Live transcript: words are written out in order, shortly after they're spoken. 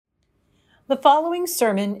The following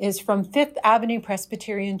sermon is from Fifth Avenue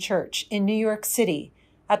Presbyterian Church in New York City,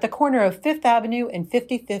 at the corner of Fifth Avenue and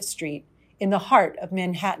 55th Street, in the heart of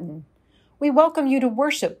Manhattan. We welcome you to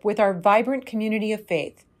worship with our vibrant community of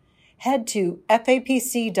faith. Head to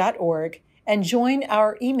fapc.org and join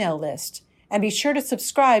our email list, and be sure to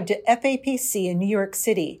subscribe to FAPC in New York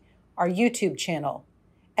City, our YouTube channel.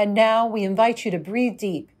 And now we invite you to breathe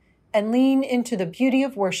deep and lean into the beauty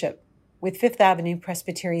of worship with Fifth Avenue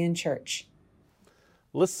Presbyterian Church.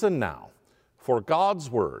 Listen now for God's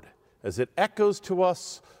word as it echoes to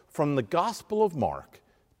us from the Gospel of Mark,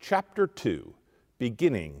 chapter 2,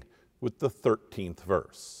 beginning with the 13th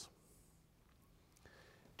verse.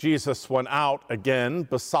 Jesus went out again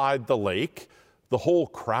beside the lake. The whole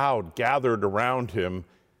crowd gathered around him,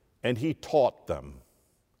 and he taught them.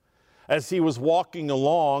 As he was walking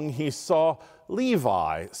along, he saw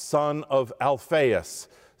Levi, son of Alphaeus,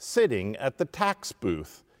 sitting at the tax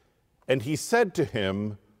booth. And he said to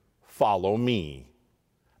him, "Follow me."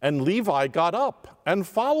 And Levi got up and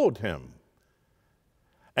followed him.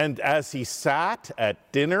 And as he sat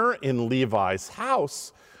at dinner in Levi's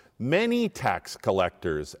house, many tax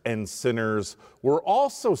collectors and sinners were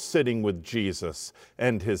also sitting with Jesus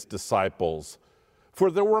and his disciples,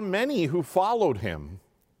 for there were many who followed him.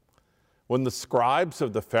 When the scribes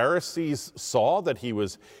of the Pharisees saw that he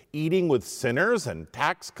was eating with sinners and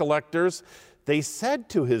tax collectors, they said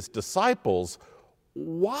to his disciples,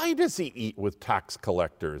 "Why does he eat with tax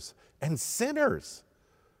collectors and sinners?"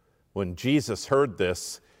 When Jesus heard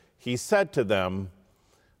this, he said to them,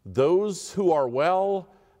 "Those who are well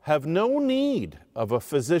have no need of a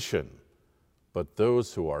physician, but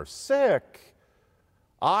those who are sick.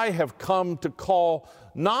 I have come to call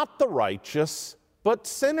not the righteous, but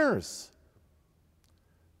sinners."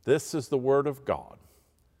 This is the word of God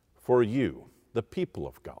for you, the people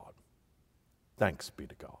of God. Thanks be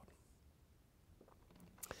to God.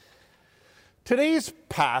 Today's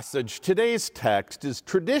passage, today's text is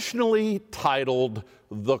traditionally titled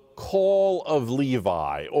The Call of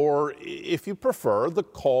Levi, or if you prefer, The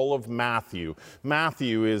Call of Matthew.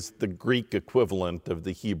 Matthew is the Greek equivalent of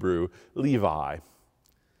the Hebrew Levi.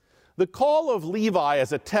 The call of Levi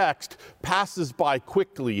as a text passes by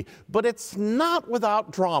quickly, but it's not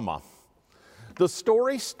without drama. The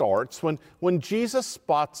story starts when Jesus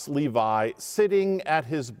spots Levi sitting at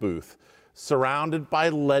his booth, surrounded by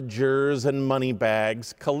ledgers and money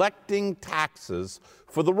bags, collecting taxes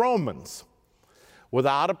for the Romans.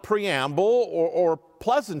 Without a preamble or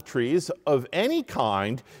pleasantries of any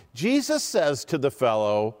kind, Jesus says to the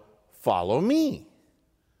fellow, "Follow me."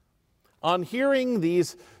 On hearing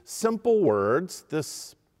these simple words,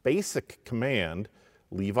 this basic command,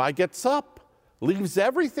 Levi gets up, leaves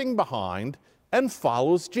everything behind, and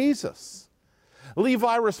follows Jesus.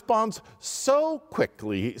 Levi responds so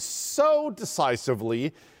quickly, so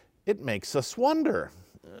decisively, it makes us wonder,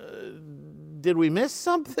 did we miss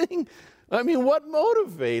something? I mean, what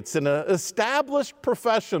motivates an established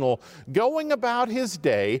professional going about his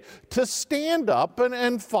day to stand up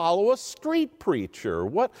and follow a street preacher?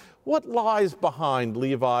 What lies behind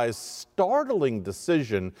Levi's startling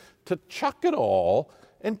decision to chuck it all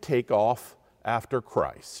and take off after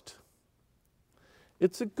Christ?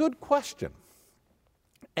 It's a good question,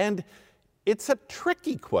 and it's a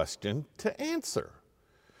tricky question to answer.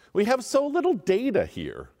 We have so little data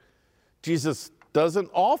here. Jesus doesn't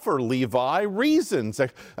offer Levi reasons,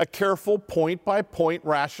 a careful point-by-point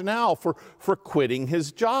rationale for quitting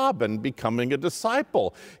his job and becoming a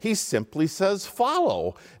disciple. He simply says,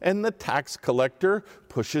 "Follow," and the tax collector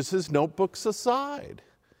pushes his notebooks aside.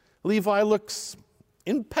 Levi looks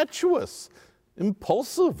impetuous,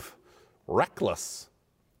 impulsive, reckless,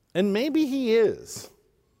 and maybe he is.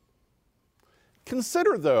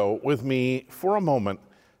 Consider, though, with me for a moment,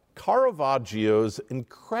 Caravaggio's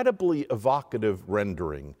incredibly evocative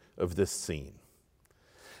rendering of this scene.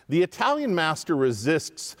 The Italian master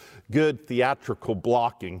resists good theatrical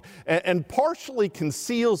blocking and partially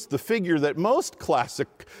conceals the figure that most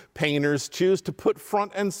classic painters choose to put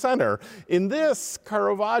front and center. In this,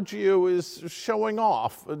 Caravaggio is showing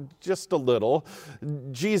off just a little.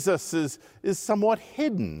 Jesus is somewhat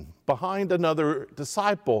hidden behind another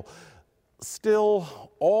disciple.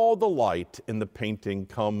 Still, all the light in the painting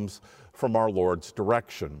comes from our Lord's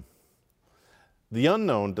direction. The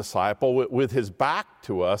unknown disciple, with his back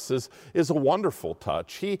to us, is a wonderful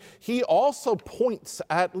touch. He also points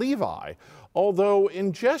at Levi, although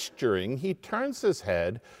in gesturing, he turns his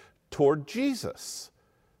head toward Jesus.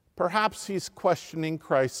 Perhaps he's questioning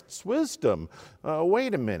Christ's wisdom.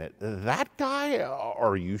 Wait a minute, that guy,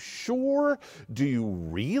 are you sure? Do you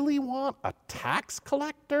really want a tax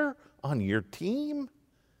collector on your team?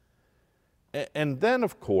 And then,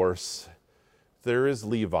 of course, there is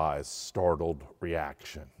Levi's startled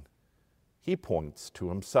reaction. He points to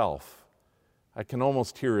himself. I can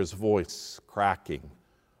almost hear his voice cracking.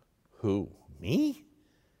 Who? Me?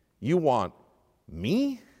 You want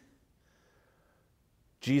me?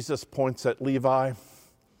 Jesus points at Levi.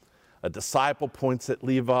 A disciple points at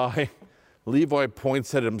Levi. Levi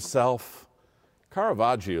points at himself.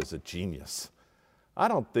 Caravaggio's a genius. I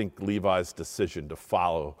don't think Levi's decision to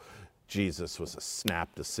follow Jesus was a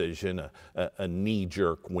snap decision, a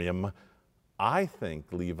knee-jerk whim. I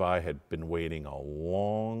think Levi had been waiting a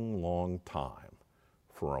long, long time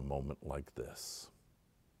for a moment like this.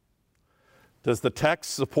 Does the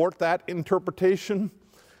text support that interpretation?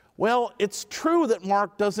 Well, it's true that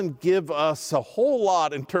Mark doesn't give us a whole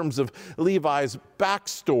lot in terms of Levi's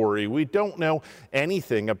backstory. We don't know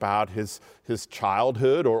anything about his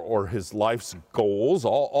childhood or his life's goals.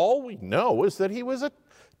 All we know is that he was a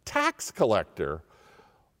tax collector.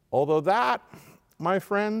 Although that, my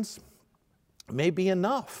friends, may be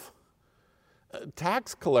enough.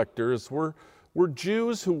 Tax collectors were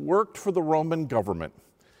Jews who worked for the Roman government.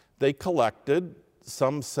 They collected,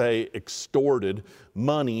 some say extorted,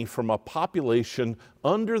 money from a population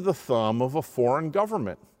under the thumb of a foreign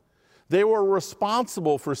government. They were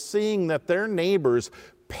responsible for seeing that their neighbors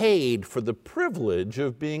paid for the privilege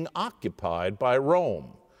of being occupied by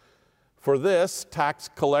Rome. For this, tax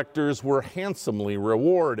collectors were handsomely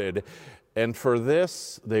rewarded, and for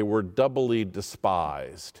this, they were doubly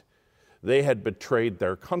despised. They had betrayed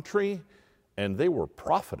their country, and they were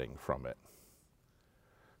profiting from it.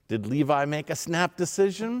 Did Levi make a snap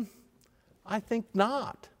decision? I think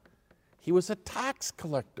not. He was a tax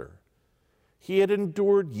collector. He had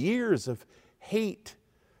endured years of hate,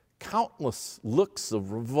 countless looks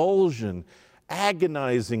of revulsion,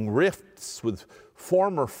 agonizing rifts with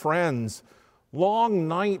former friends, long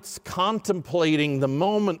nights contemplating the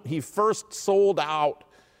moment he first sold out,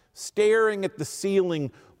 staring at the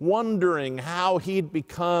ceiling, wondering how he'd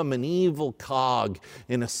become an evil cog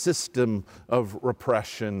in a system of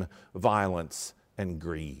repression, violence, and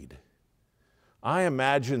greed. I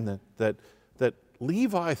imagine that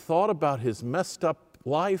Levi thought about his messed up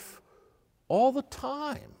life all the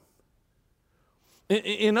time.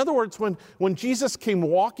 In other words, when Jesus came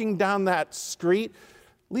walking down that street,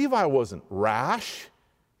 Levi wasn't rash,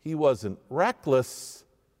 he wasn't reckless.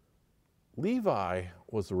 Levi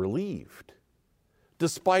was relieved.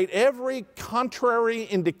 Despite every contrary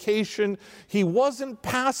indication, he wasn't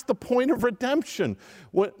past the point of redemption.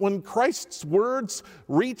 When Christ's words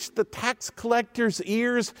reached the tax collector's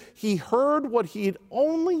ears, he heard what he had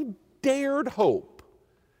only dared hope.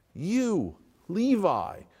 You,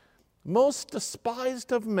 Levi, most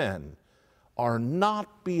despised of men, are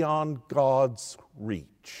not beyond God's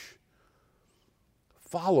reach.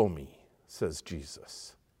 Follow me, says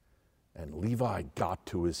Jesus. And Levi got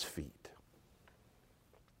to his feet.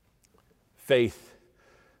 Faith,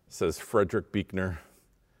 says Frederick Buechner,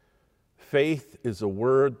 faith is a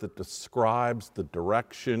word that describes the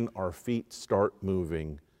direction our feet start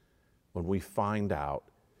moving when we find out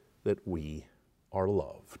that we are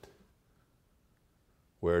loved.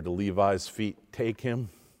 Where do Levi's feet take him?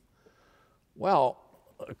 Well,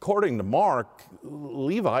 according to Mark,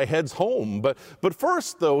 Levi heads home. But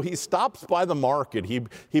first, though, he stops by the market.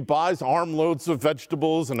 He buys armloads of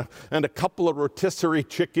vegetables and a couple of rotisserie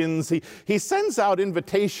chickens. He sends out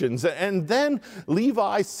invitations, and then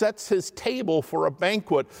Levi sets his table for a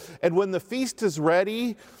banquet. And when the feast is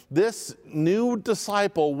ready, this new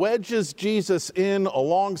disciple wedges Jesus in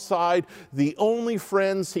alongside the only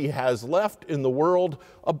friends he has left in the world,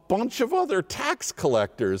 a bunch of other tax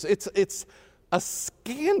collectors. It's a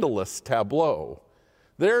scandalous tableau.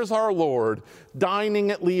 There's our Lord dining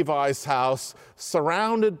at Levi's house,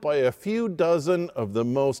 surrounded by a few dozen of the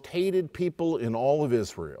most hated people in all of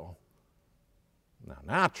Israel. Now,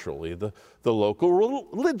 naturally, the local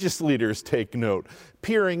religious leaders take note.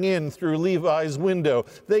 Peering in through Levi's window,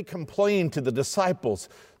 they complain to the disciples,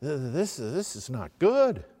 this is not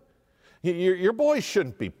good. Your boys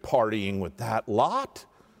shouldn't be partying with that lot.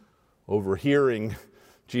 Overhearing,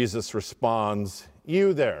 Jesus responds,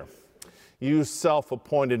 you there, you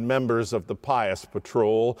self-appointed members of the pious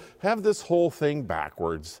patrol, have this whole thing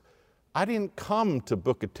backwards. I didn't come to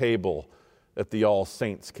book a table at the All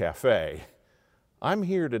Saints Cafe. I'm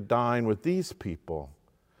here to dine with these people.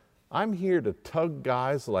 I'm here to tug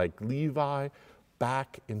guys like Levi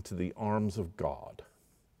back into the arms of God.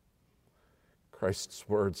 Christ's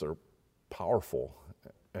words are powerful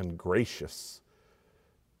and gracious.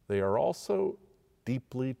 They are also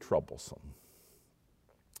deeply troublesome.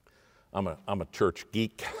 I'm a church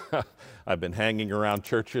geek. I've been hanging around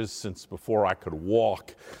churches since before I could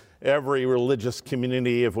walk. Every religious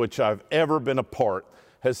community of which I've ever been a part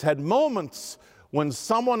has had moments when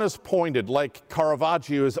someone has pointed, like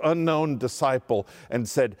Caravaggio's unknown disciple, and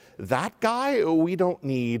said, that guy, we don't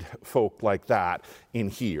need folk like that in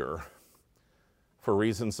here. For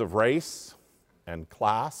reasons of race and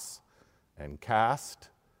class and caste,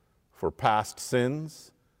 for past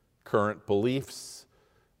sins, current beliefs,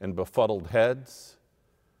 and befuddled heads,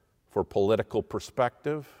 for political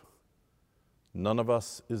perspective, none of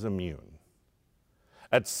us is immune.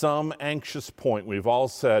 At some anxious point, we've all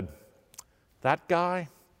said, that guy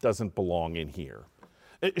doesn't belong in here.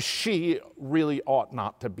 She really ought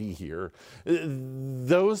not to be here.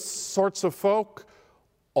 Those sorts of folk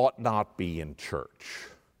ought not be in church.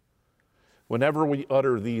 Whenever we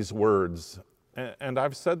utter these words, and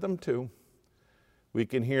I've said them too, we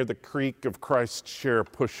can hear the creak of Christ's chair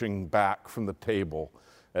pushing back from the table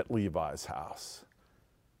at Levi's house.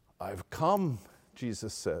 I've come,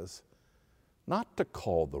 Jesus says, not to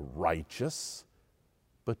call the righteous,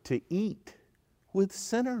 but to eat with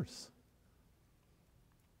sinners.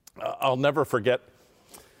 I'll never forget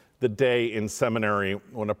the day in seminary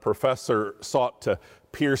when a professor sought to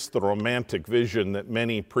pierce the romantic vision that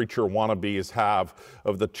many preacher wannabes have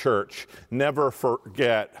of the church. Never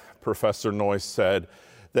forget, Professor Noyce said,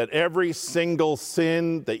 that every single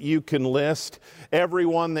sin that you can list, every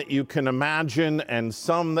one that you can imagine, and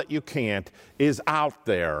some that you can't, is out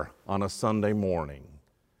there on a Sunday morning.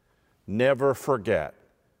 Never forget,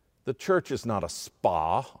 the church is not a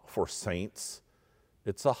spa for saints.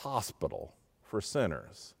 It's a hospital for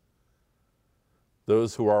sinners.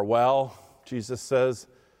 Those who are well, Jesus says,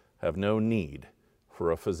 have no need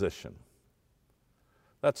for a physician.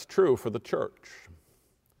 That's true for the church.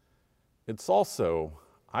 It's also,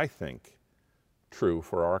 I think, true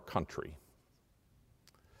for our country.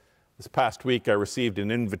 This past week, I received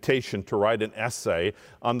an invitation to write an essay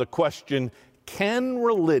on the question, can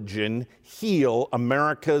religion heal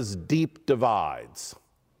America's deep divides?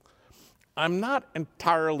 I'm not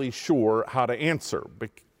entirely sure how to answer,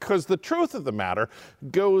 because the truth of the matter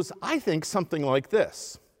goes, I think, something like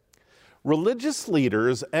this. Religious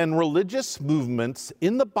leaders and religious movements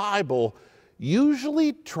in the Bible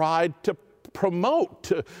usually tried to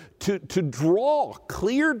promote, to draw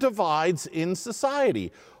clear divides in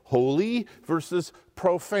society. Holy versus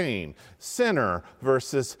profane, sinner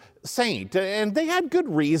versus saint. And they had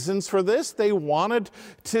good reasons for this. They wanted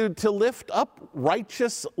to lift up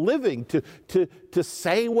righteous living, to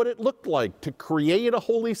say what it looked like, to create a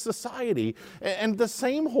holy society. And the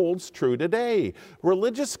same holds true today.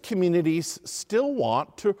 Religious communities still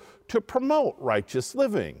want to promote righteous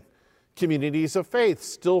living. Communities of faith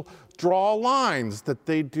still draw lines that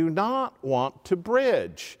they do not want to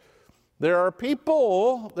bridge. There are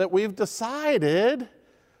people that we've decided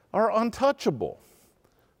are untouchable,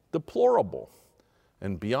 deplorable,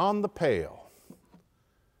 and beyond the pale.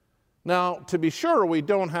 Now, to be sure, we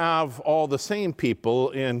don't have all the same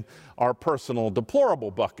people in our personal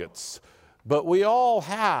deplorable buckets, but we all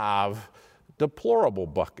have deplorable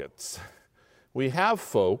buckets. We have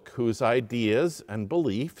folk whose ideas and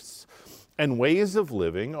beliefs and ways of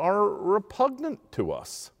living are repugnant to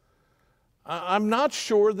us. I'm not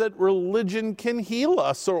sure that religion can heal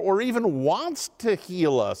us or even wants to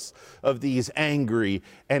heal us of these angry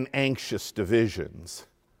and anxious divisions.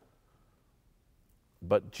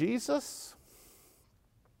 But Jesus,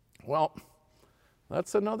 well,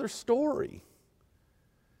 that's another story.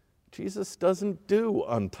 Jesus doesn't do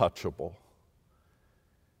untouchable.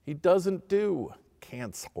 He doesn't do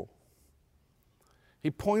cancel. He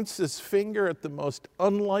points his finger at the most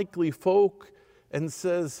unlikely folk and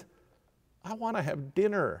says, I want to have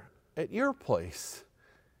dinner at your place.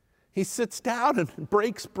 He sits down and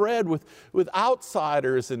breaks bread with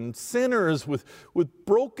outsiders and sinners, with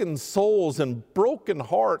broken souls and broken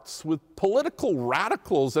hearts, with political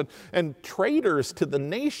radicals and traitors to the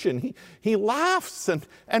nation. He laughs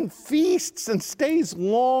and feasts and stays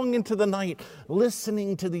long into the night,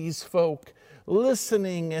 listening to these folk,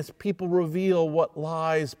 listening as people reveal what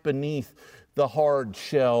lies beneath the hard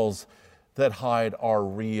shells that hide our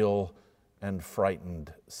real and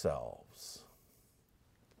frightened selves.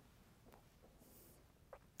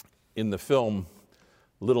 In the film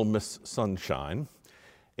Little Miss Sunshine,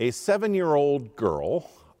 a 7-year-old girl,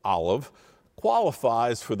 Olive,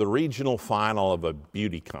 qualifies for the regional final of a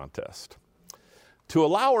beauty contest. To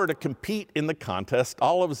allow her to compete in the contest,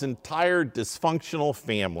 Olive's entire dysfunctional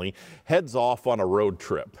family heads off on a road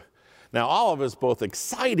trip. Now, Olive is both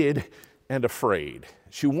excited and afraid.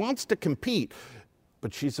 She wants to compete,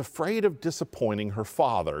 but she's afraid of disappointing her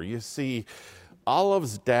father. You see,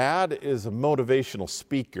 Olive's dad is a motivational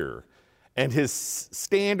speaker, and his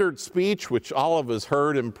standard speech, which Olive has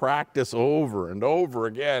heard him practice over and over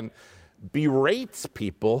again, berates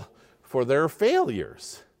people for their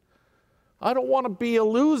failures. I don't want to be a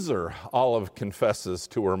loser, Olive confesses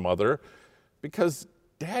to her mother, because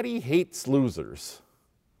Daddy hates losers.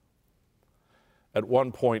 At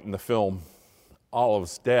one point in the film,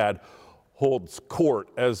 Olive's dad holds court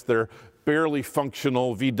as their barely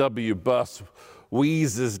functional VW bus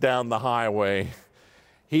wheezes down the highway.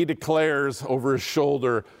 He declares over his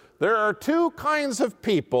shoulder, "There are two kinds of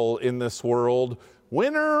people in this world,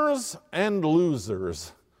 winners and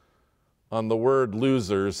losers." On the word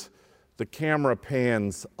losers, the camera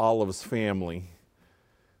pans Olive's family.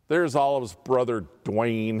 There's Olive's brother,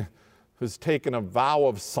 Dwayne, who's taken a vow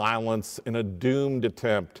of silence in a doomed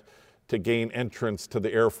attempt to gain entrance to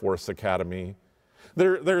the Air Force Academy.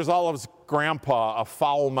 There's Olive's grandpa, a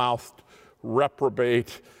foul-mouthed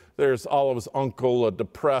reprobate. There's Olive's uncle, a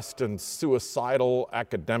depressed and suicidal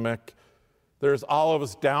academic. There's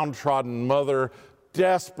Olive's downtrodden mother,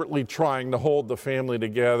 desperately trying to hold the family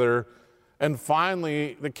together. And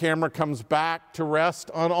finally, the camera comes back to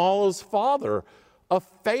rest on Olive's father, a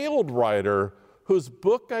failed writer whose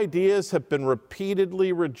book ideas have been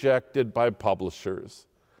repeatedly rejected by publishers.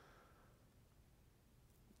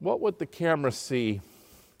 What would the camera see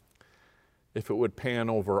if it would pan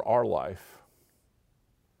over our life,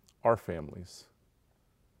 our families?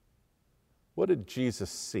 What did Jesus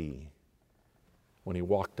see when he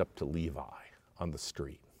walked up to Levi on the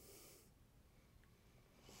street?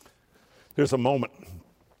 There's a moment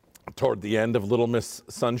toward the end of Little Miss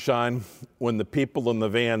Sunshine when the people in the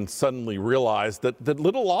van suddenly realize that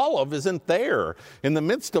little Olive isn't there. In the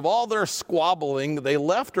midst of all their squabbling, they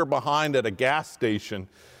left her behind at a gas station.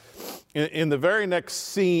 In the very next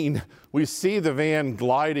scene, we see the van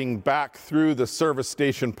gliding back through the service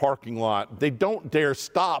station parking lot. They don't dare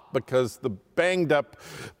stop because the banged up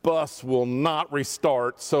bus will not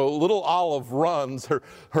restart. So little Olive runs,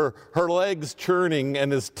 her legs churning,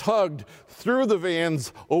 and is tugged through the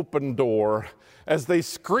van's open door. As they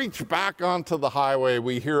screech back onto the highway,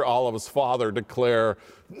 we hear Olive's father declare,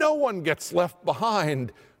 "No one gets left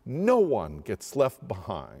behind. No one gets left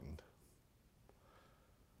behind."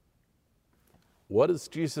 What is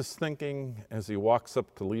Jesus thinking as he walks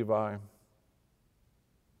up to Levi?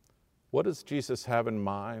 What does Jesus have in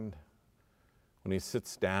mind when he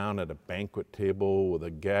sits down at a banquet table with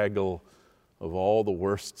a gaggle of all the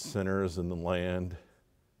worst sinners in the land?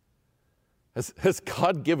 Has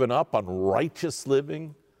God given up on righteous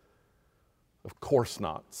living? Of course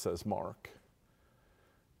not, says Mark.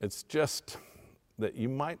 It's just that you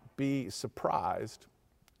might be surprised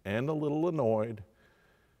and a little annoyed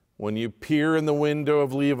when you peer in the window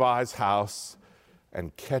of Levi's house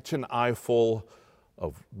and catch an eyeful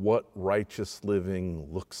of what righteous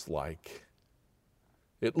living looks like.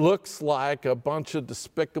 It looks like a bunch of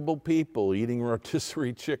despicable people eating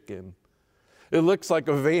rotisserie chicken. It looks like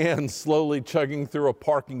a van slowly chugging through a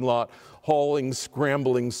parking lot, hauling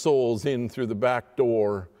scrambling souls in through the back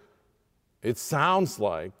door. It sounds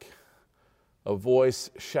like a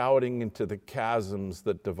voice shouting into the chasms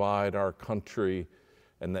that divide our country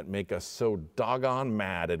and that make us so doggone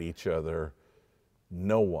mad at each other,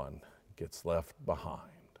 no one gets left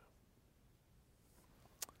behind.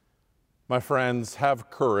 My friends,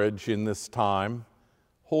 have courage in this time.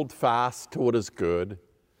 Hold fast to what is good.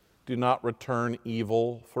 Do not return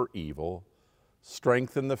evil for evil.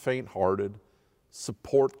 Strengthen the faint-hearted.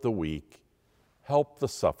 Support the weak. Help the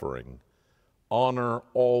suffering. Honor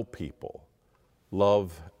all people.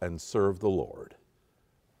 Love and serve the Lord.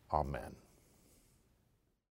 Amen.